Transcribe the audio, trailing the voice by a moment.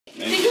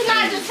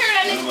just heard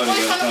that nigga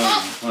voice on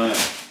the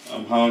phone.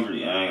 I'm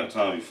hungry. I ain't got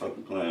time to be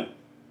fucking playing.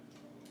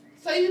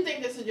 So you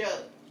think this a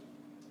joke?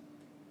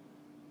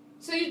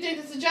 So you think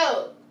it's a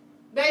joke?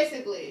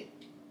 Basically.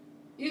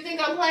 You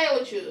think I'm playing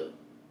with you?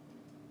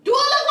 Do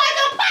I look like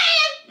I'm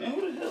playing? Man,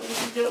 who the hell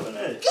is you yelling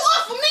at? Get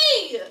off of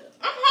me!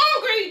 I'm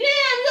hungry.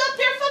 Damn, you up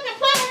there fucking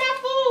playing with my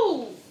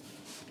food.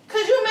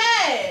 Cause you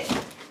mad.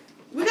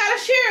 We gotta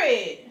share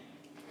it.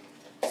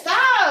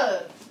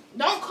 Stop.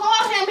 Don't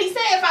call him. He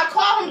said if I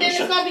call him, then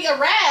it's gonna be a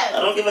wrap.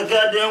 I don't give a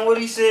goddamn what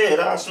he said.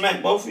 I'll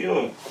smack both of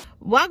you.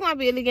 Welcome, my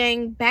beauty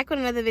gang, back with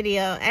another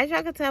video. As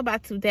y'all can tell by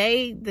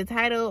today, the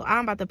title,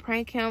 I'm about to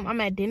prank him.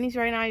 I'm at Denny's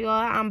right now, y'all.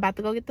 I'm about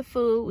to go get the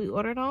food. We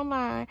ordered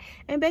online.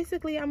 And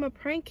basically, I'm gonna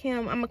prank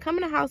him. I'm gonna come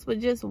in the house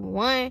with just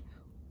one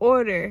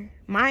order,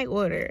 my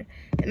order.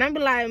 And I'm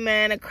be like,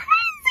 man, a crazy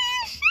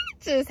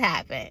shit just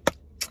happened.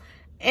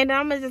 And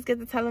I'm gonna just get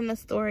to tell him the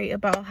story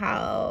about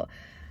how,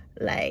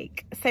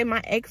 like, say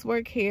my ex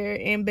work here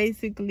and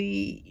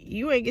basically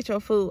you ain't get your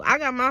food. I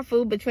got my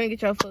food, but you ain't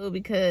get your food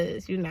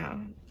because, you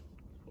know,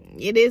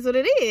 it is what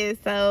it is.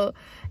 So,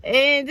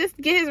 and just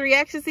get his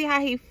reaction, see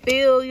how he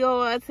feel,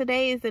 y'all.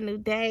 Today is a new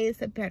day.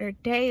 It's a better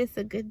day. It's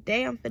a good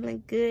day. I'm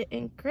feeling good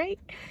and great.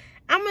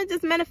 I'm gonna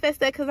just manifest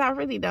that because I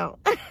really don't.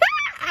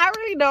 I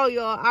really don't,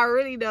 y'all. I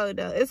really don't,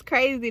 though. It's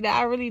crazy that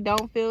I really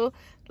don't feel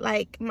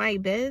like my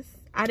best.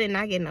 I did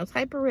not get no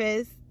type of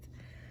rest.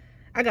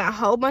 I got a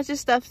whole bunch of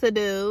stuff to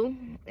do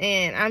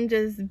and I'm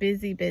just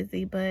busy,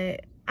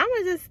 but I'm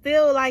gonna just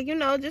still, like, you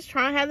know, just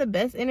try and have the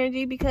best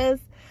energy because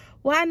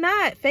why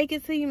not? Fake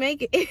it till you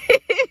make it.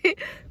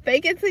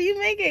 Fake it till you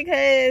make it,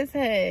 because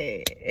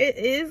hey, it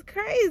is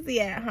crazy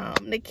at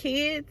home. The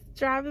kids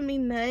driving me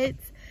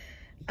nuts.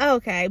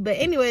 Okay, but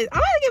anyways, I'm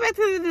gonna get back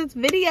to this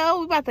video.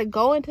 We're about to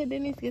go into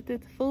Denny's, get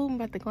this food. I'm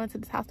about to go into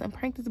this house and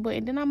prank this boy,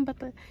 and then I'm about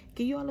to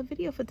give you all a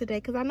video for today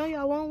because I know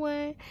y'all want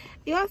one.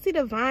 Y'all see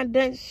the Von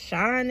Dutch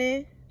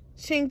shining,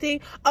 ching ting.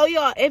 Oh,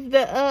 y'all, if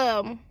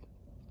the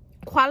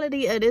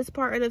quality of this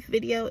part of the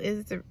video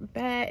is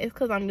bad, it's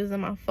because I'm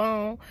using my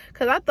phone,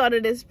 because I thought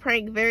of this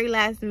prank very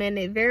last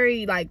minute,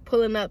 very like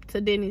pulling up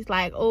to Denny's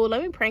like, oh,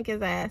 let me prank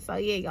his ass. So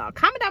yeah, y'all,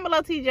 comment down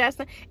below, T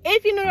Justin.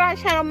 If you're new to our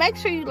channel, make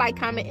sure you like,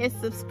 comment, and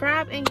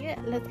subscribe. And yeah,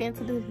 let's get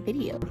into this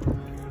video.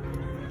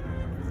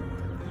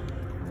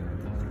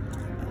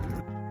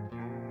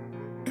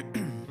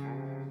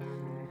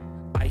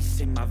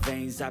 In my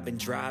veins, I've been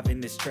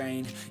driving this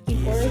train. Thank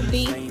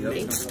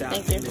you.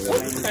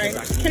 Sorry.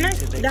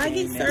 Can I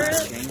get syrup?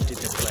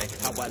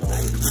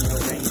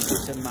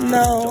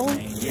 No.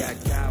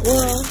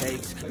 Well,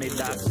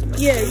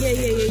 yeah.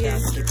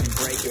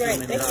 Right,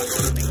 thank you.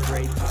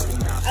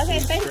 Okay,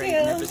 thank you.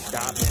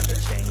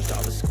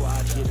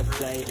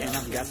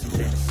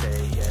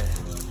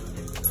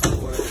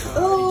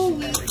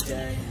 Ooh.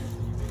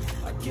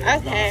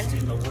 Okay.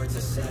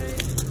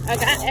 I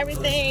got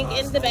everything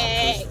in the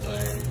bag.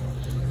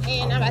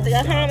 And I'm about to go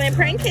home and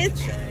prank his.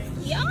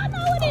 Y'all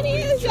know what it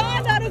is.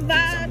 Y'all know the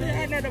vibe.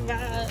 Y'all know the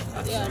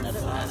vibe. Y'all know the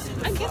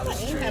vibe. I guess I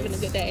am having a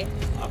good day.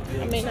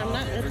 I mean, I'm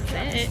not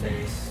upset.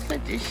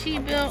 Put the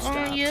sheet belt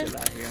on you.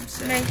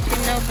 Make sure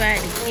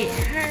nobody get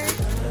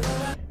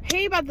hurt.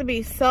 He about to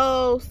be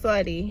so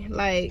sweaty.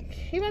 Like,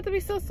 he about to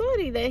be so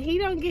sweaty that he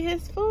don't get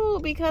his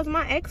food because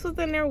my ex was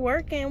in there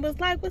working and was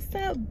like, what's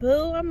up,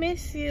 boo? I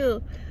miss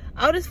you.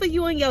 Oh, this for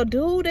you and your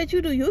dude that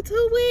you do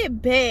YouTube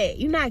with? Bet.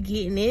 You not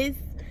getting this.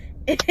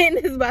 And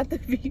it's about to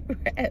be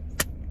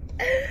wrapped.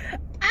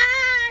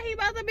 He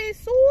about to be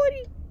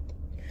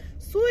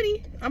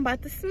sweaty. I'm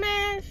about to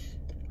smash.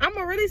 I'm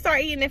gonna really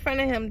start eating in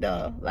front of him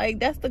though. Like,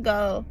 that's the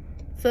goal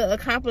to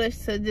accomplish,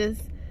 to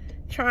just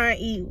try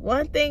and eat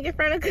one thing in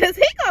front of, because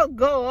he gonna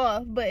go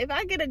off. But if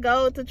I get a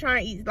goal to try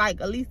and eat like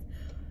at least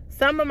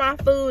some of my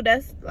food,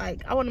 that's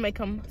like, I want to make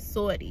him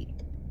sweaty.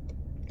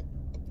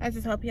 I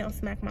just hope he don't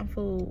smack my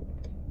food,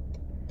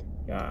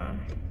 y'all.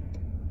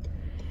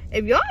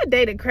 If y'all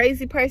date a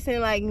crazy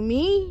person like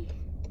me,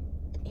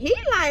 he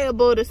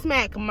liable to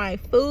smack my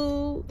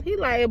food. He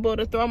liable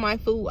to throw my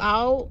food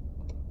out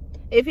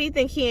if he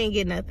think he ain't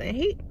get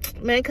nothing.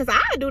 Man, because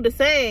I do the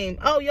same.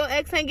 Oh, your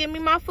ex ain't give me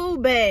my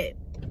food, bad.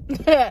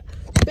 Bad.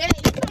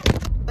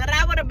 But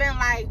I would have been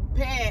like,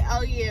 bad.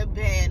 Oh yeah,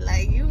 bad.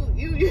 Like, you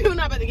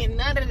not about to get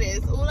none of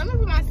this. Ooh, let me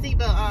put my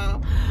seatbelt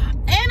on.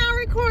 And I'm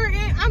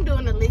recording. I'm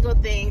doing illegal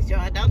things,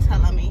 y'all. Don't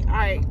tell on me. All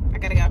right, I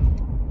gotta go.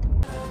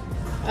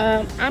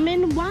 I'm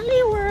in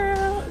Wally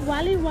World.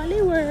 Wally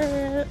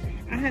World.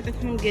 I had to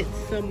come get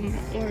some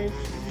orange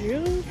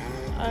juice.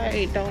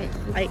 I don't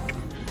like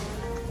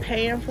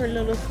paying for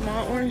little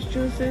small orange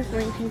juices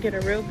when you can get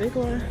a real big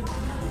one.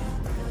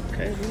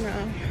 Cause you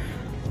know,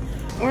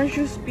 orange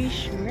juice be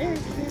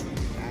schmizzy.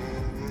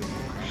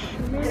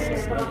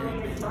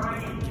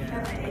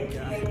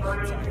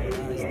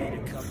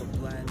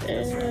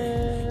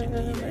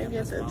 Maybe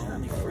at the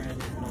top.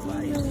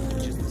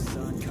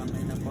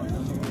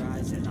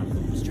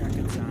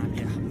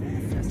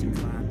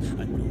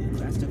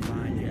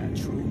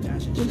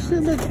 This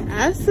shit look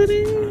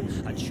acidy.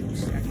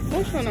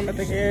 Which one I'm about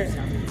to get?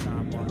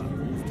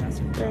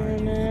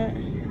 Damn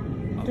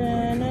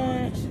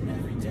it.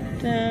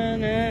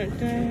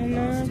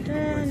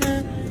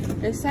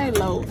 They say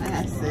low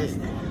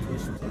acid.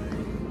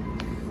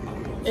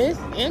 It's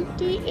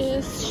empty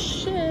as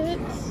shit.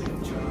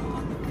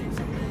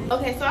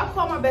 Okay, so I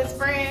called my best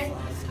friend.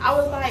 I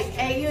was like,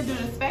 hey, you do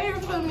this favor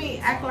for me?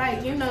 Act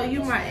like, you know,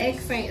 you my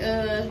ex ain't,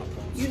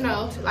 you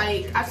know,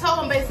 like, I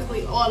told him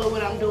basically all of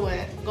what I'm doing.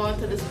 Going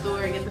to the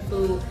store, get the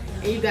food,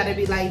 and you gotta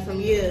be like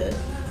yeah,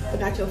 I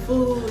got your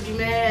food, you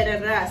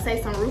mad,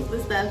 say some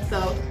ruthless stuff.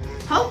 So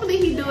hopefully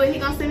he do it. He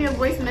gonna send me a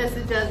voice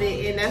message of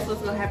it, and that's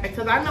what's gonna happen.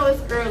 Cause I know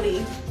it's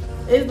early.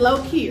 It's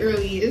low key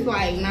early. It's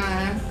like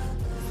 9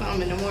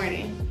 something in the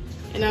morning,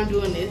 and I'm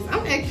doing this.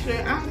 I'm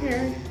extra. I don't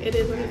care. It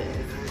is what it is.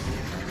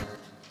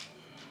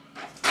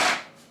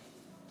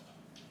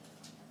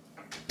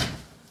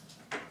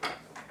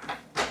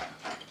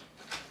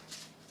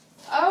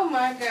 Oh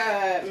my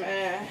God,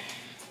 man.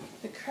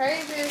 The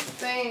craziest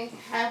thing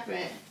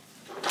happened.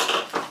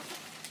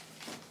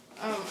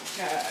 Oh my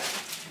God.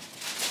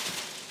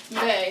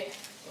 Babe,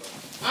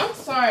 I'm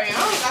sorry. I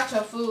don't got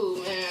your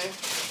food, man.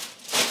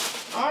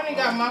 I only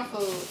got my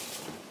food.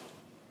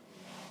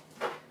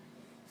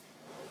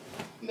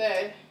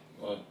 Babe.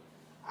 What?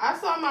 I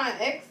saw my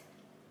ex.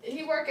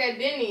 He work at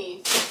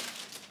Denny's.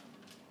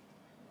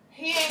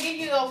 He ain't give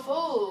you no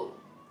food.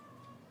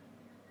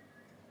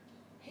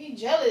 He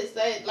jealous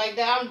that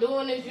I'm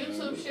doing this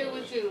YouTube shit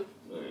with you.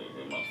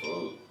 Get my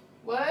food.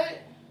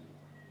 What?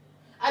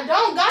 I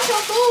don't got your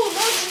food.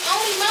 Look, it's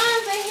only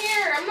mine's in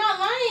here. I'm not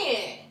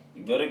lying.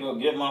 You better go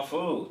get my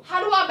food. How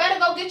do I better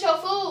go get your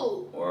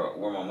food?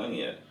 Where my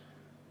money at?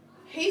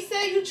 He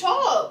said you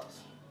chopped.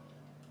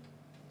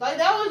 Like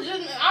that was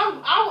just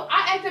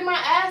I acted my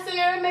ass in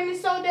there. It made me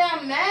so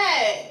damn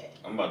mad.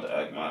 I'm about to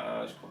act my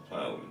ass for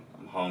playing with me.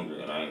 I'm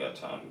hungry and I ain't got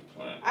time to be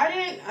playing. I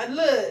didn't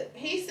look.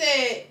 He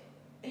said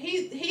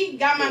he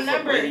got my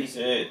number. What he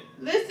said?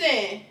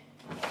 Listen.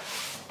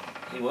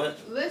 He what?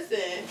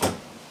 Listen.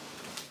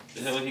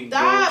 The hell he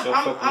Stop.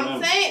 I'm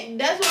I'm saying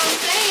that's what I'm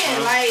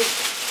saying. Like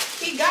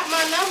he got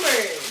my number.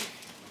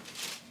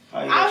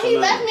 He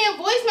left me a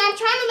voicemail. I'm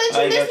trying to let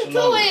you listen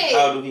to it.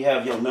 How do he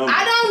have your number?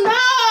 I don't know.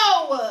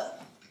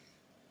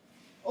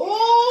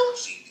 Oh.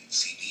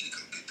 CD to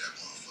come get that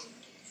motherfucker.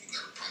 If you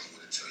got a problem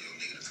with it, tell your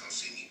nigga to come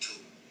see me too.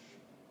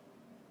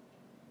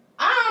 I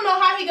don't know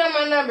how he got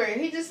my number.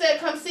 He just said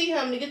come see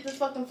him to get this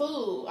fucking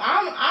food.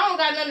 I don't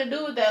got nothing to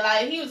do with that.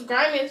 Like he was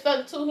grimy as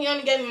fuck too. He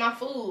only gave me my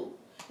food.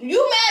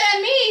 You mad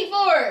at me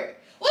for it?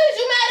 What is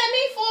you mad at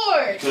me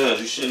for? Because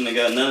you shouldn't have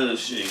got none of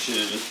this shit. You should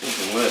have just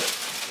fucking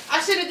left.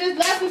 I should have just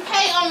left and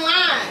paid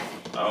online.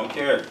 I don't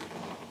care.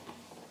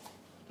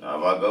 Now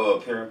if I go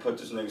up here and put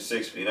this nigga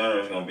 6 feet under,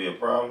 it's gonna be a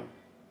problem.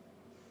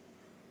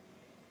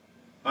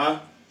 Huh?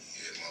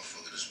 Yeah,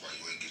 motherfucker, that's why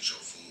you ain't get your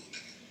food,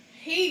 nigga.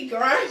 He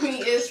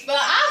grimy as fuck.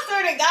 I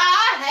swear to God,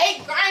 I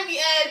hate grimy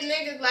ass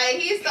niggas. Like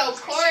he's so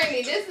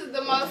corny. This is the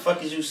What most. the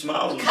fuck is you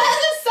smiling? Because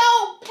it's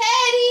so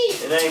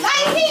petty. It ain't like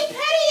funny. he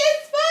petty as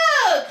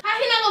fuck. How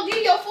he not gonna give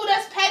you your food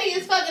that's petty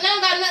as fuck and that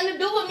don't got nothing to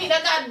do with me?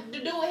 That got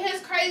to do with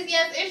his crazy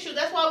ass issue.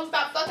 That's why we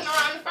stopped fucking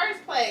around in the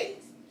first place.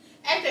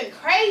 Acting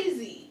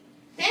crazy.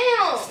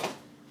 Damn.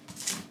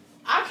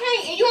 I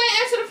can't. And you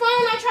ain't answer the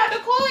phone. I tried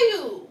to call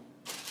you.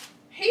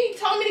 He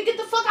told me to get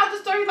the fuck out the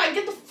store. He's like,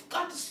 get the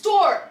fuck out the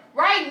store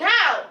right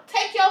now.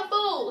 Take your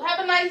food. Have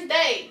a nice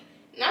day.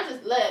 And I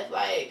just left.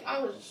 Like I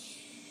was.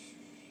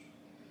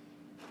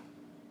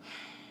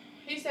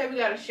 He said we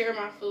gotta share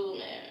my food,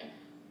 man.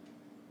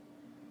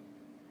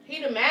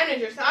 He the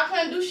manager, so I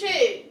couldn't do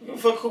shit. Who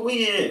the fuck who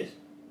he is?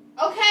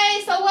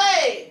 Okay, so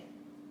what?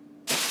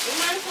 We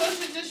might as well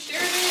just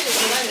share this.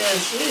 Like,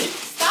 shit.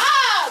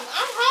 Stop!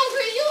 I'm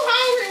hungry. You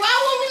hungry? Why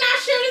would we not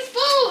share this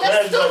food?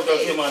 That's Go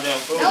stupid. get my damn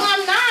food. No,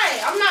 I'm not.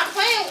 I'm not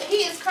playing.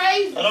 He is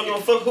crazy. I don't give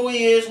a fuck who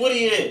he is, what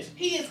he is.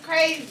 He is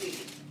crazy.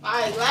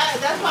 Like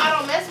that's why I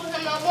don't mess with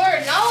him no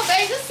more. No,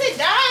 babe, just sit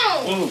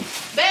down.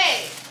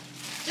 Babe,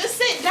 just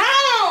sit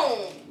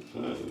down.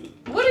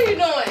 What are you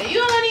doing? You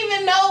don't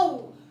even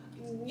know.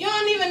 You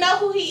don't even know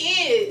who he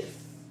is.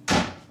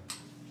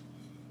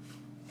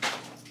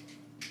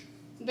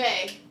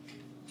 Babe.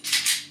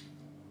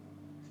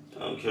 I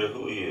don't care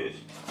who he is.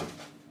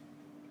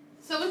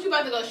 So what you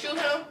about to go shoot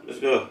him? Let's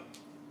go.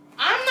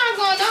 I'm not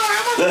going nowhere.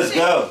 I'm about Let's to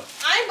go.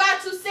 I'm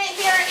about to sit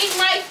here and eat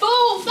my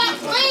food. Stop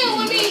playing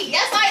with me.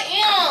 Yes, I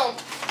am.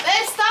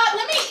 Let's stop.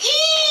 Let me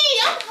eat.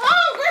 I'm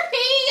hungry.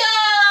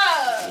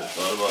 I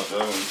thought about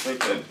that when you take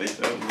that bitch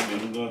out.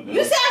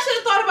 You said I should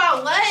have thought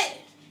about what?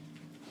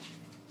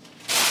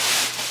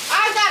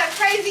 I got a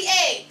crazy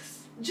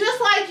ex, just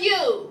like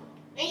you,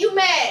 and you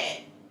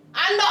mad.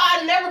 I know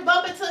I never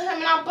bump into him,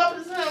 and I bump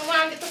into him when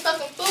I get the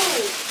fucking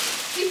food.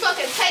 He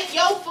fucking take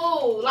your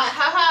food. Like,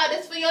 haha,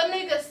 this for your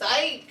nigga,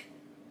 psych.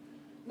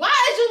 Why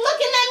is you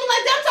looking at me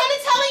like that? I'm only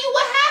telling you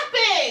what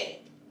happened.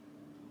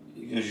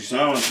 Because you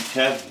sound like you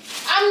capping.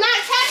 I'm not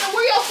capping.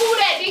 Where your food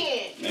at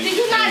then? Did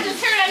you not just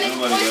hear that nigga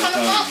voice on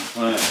the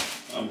phone?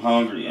 I'm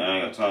hungry. I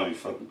ain't got time to be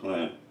fucking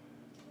playing.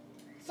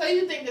 So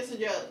you think this a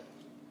joke?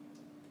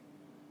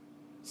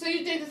 So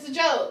you think it's a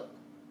joke?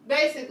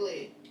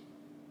 Basically.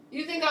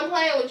 You think I'm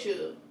playing with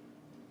you?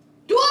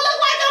 Do it look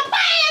like I'm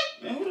playing?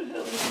 Man, who the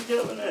hell is you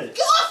yelling at?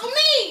 Get off of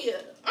me!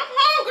 I'm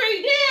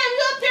hungry. Damn,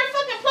 you up there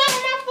fucking playing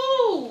with my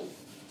food.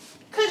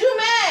 Cause you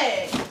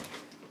mad.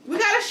 We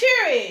gotta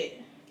share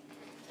it.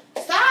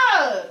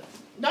 Stop.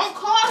 Don't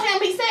call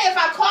him. He said if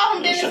I call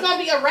him, then it's gonna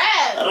be a I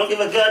wrap. don't give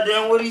a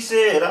goddamn what he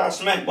said. I'll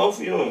smack both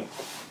of you.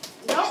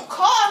 Don't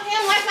call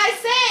him. Like I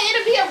said,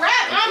 it'll be a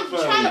wrap. I'm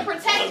trying to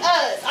protect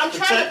us. I'm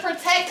trying to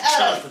protect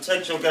Trying us. to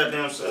protect your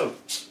goddamn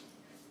self.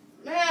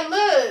 Man,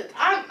 look.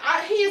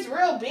 He is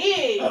real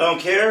big. I don't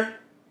care.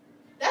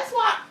 That's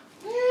why.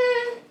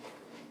 Man.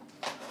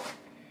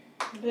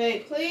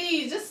 Babe,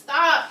 please. Just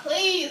stop.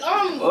 Please.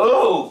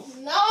 Oh.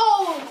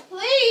 No,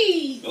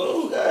 please.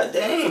 Oh,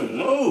 goddamn.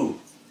 Move.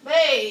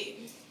 Babe.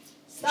 You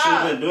should have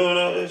Stop. been doing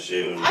all that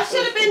shit. I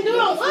should have been doing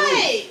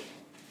what?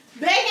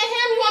 Begging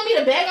him? You want me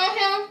to beg on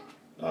him?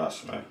 I'll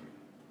smack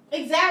you.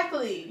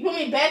 Exactly. You want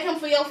me to beg him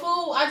for your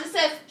food? I just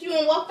said fuck you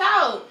and walked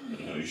out.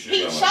 No, you should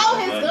He have showed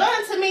his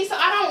gun to me, so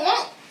I don't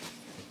want.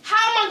 How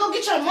am I gonna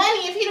get your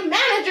money if he the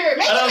manager?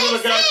 Make I don't it give make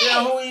a goddamn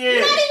sense. who he You're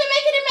is. not even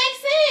making it make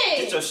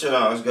sense. Get your shit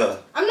on. Let's go.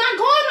 I'm not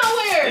going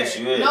nowhere. Yes,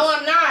 you is. No,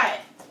 I'm not.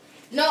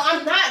 No,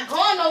 I'm not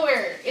going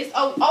nowhere. It's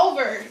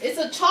over. It's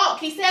a chalk.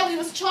 He said we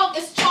was chalk.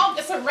 It's chalk.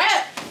 It's a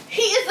wrap.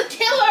 He is a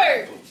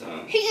killer.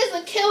 He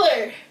is a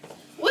killer.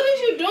 What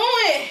is you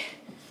doing?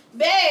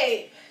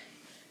 Babe,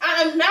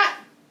 I am not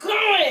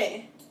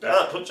going.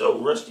 God, put your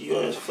rusty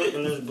ass foot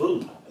in this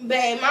boot.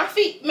 Babe, my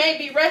feet may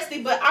be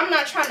rusty, but I'm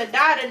not trying to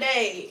die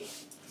today.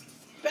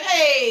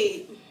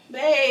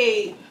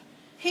 Babe,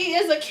 he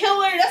is a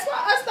killer. That's why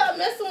I stopped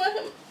messing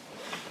with him.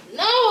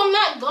 No, I'm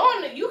not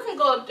going there. You can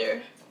go up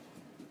there.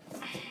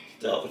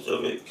 That was a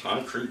bit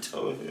concrete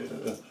over here.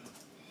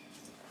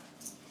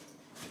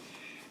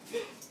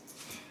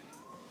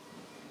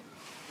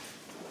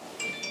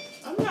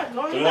 I'm not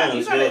going. Come You on, gotta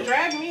let's go.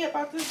 drag me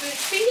about this bitch.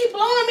 See, he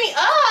blowing me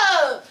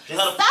up.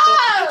 How the fuck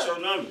Stop. get your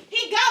number?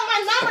 He got my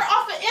number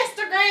off of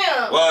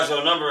Instagram. Why is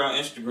your number on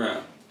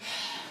Instagram?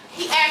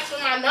 He asked for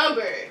my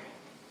number.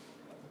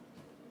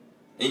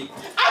 He-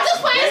 I'm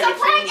just playing. It's a Baby,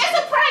 prank. please. It's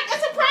a prank.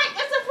 It's a prank.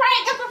 It's a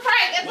prank. It's a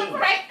prank. It's a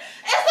prank.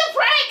 It's a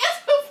prank. It's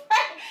a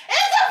prank.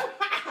 It's a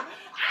prank.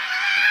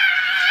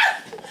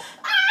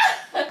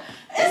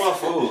 Give my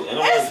food. And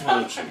I'm It's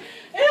gonna punch you.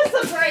 It's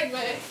a prank,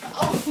 man.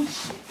 Oh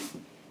shit.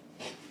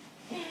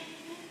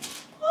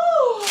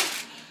 Whew.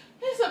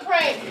 It's a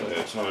prank.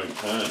 Yeah, Tony,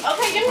 Tony.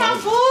 Okay, give me my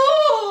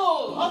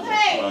food. Try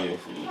Okay. your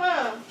food.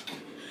 Huh.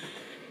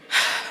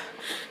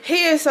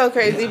 He is so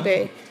crazy,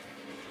 babe.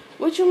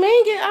 What you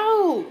mean get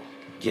out?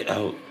 Get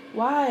out.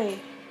 Why?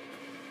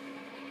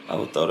 I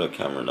would throw that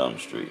camera down the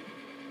street.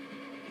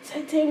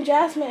 Take Team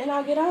Jasmine and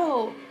I'll get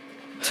out.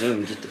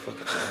 Tim, get the fuck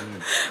out of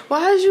here.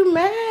 Why is you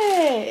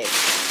mad?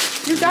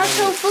 You got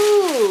your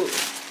food.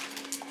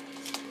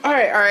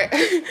 Alright.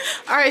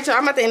 Alright, y'all.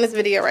 I'm about to end this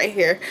video right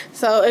here.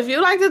 So if you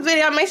like this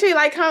video, make sure you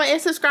like, comment,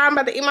 and subscribe. I'm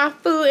about to eat my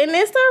food, and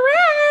it's a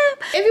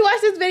wrap. If you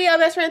watched this video,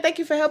 best friend, thank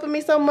you for helping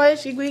me so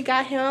much. We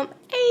got him.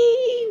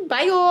 Hey,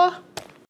 bye, y'all.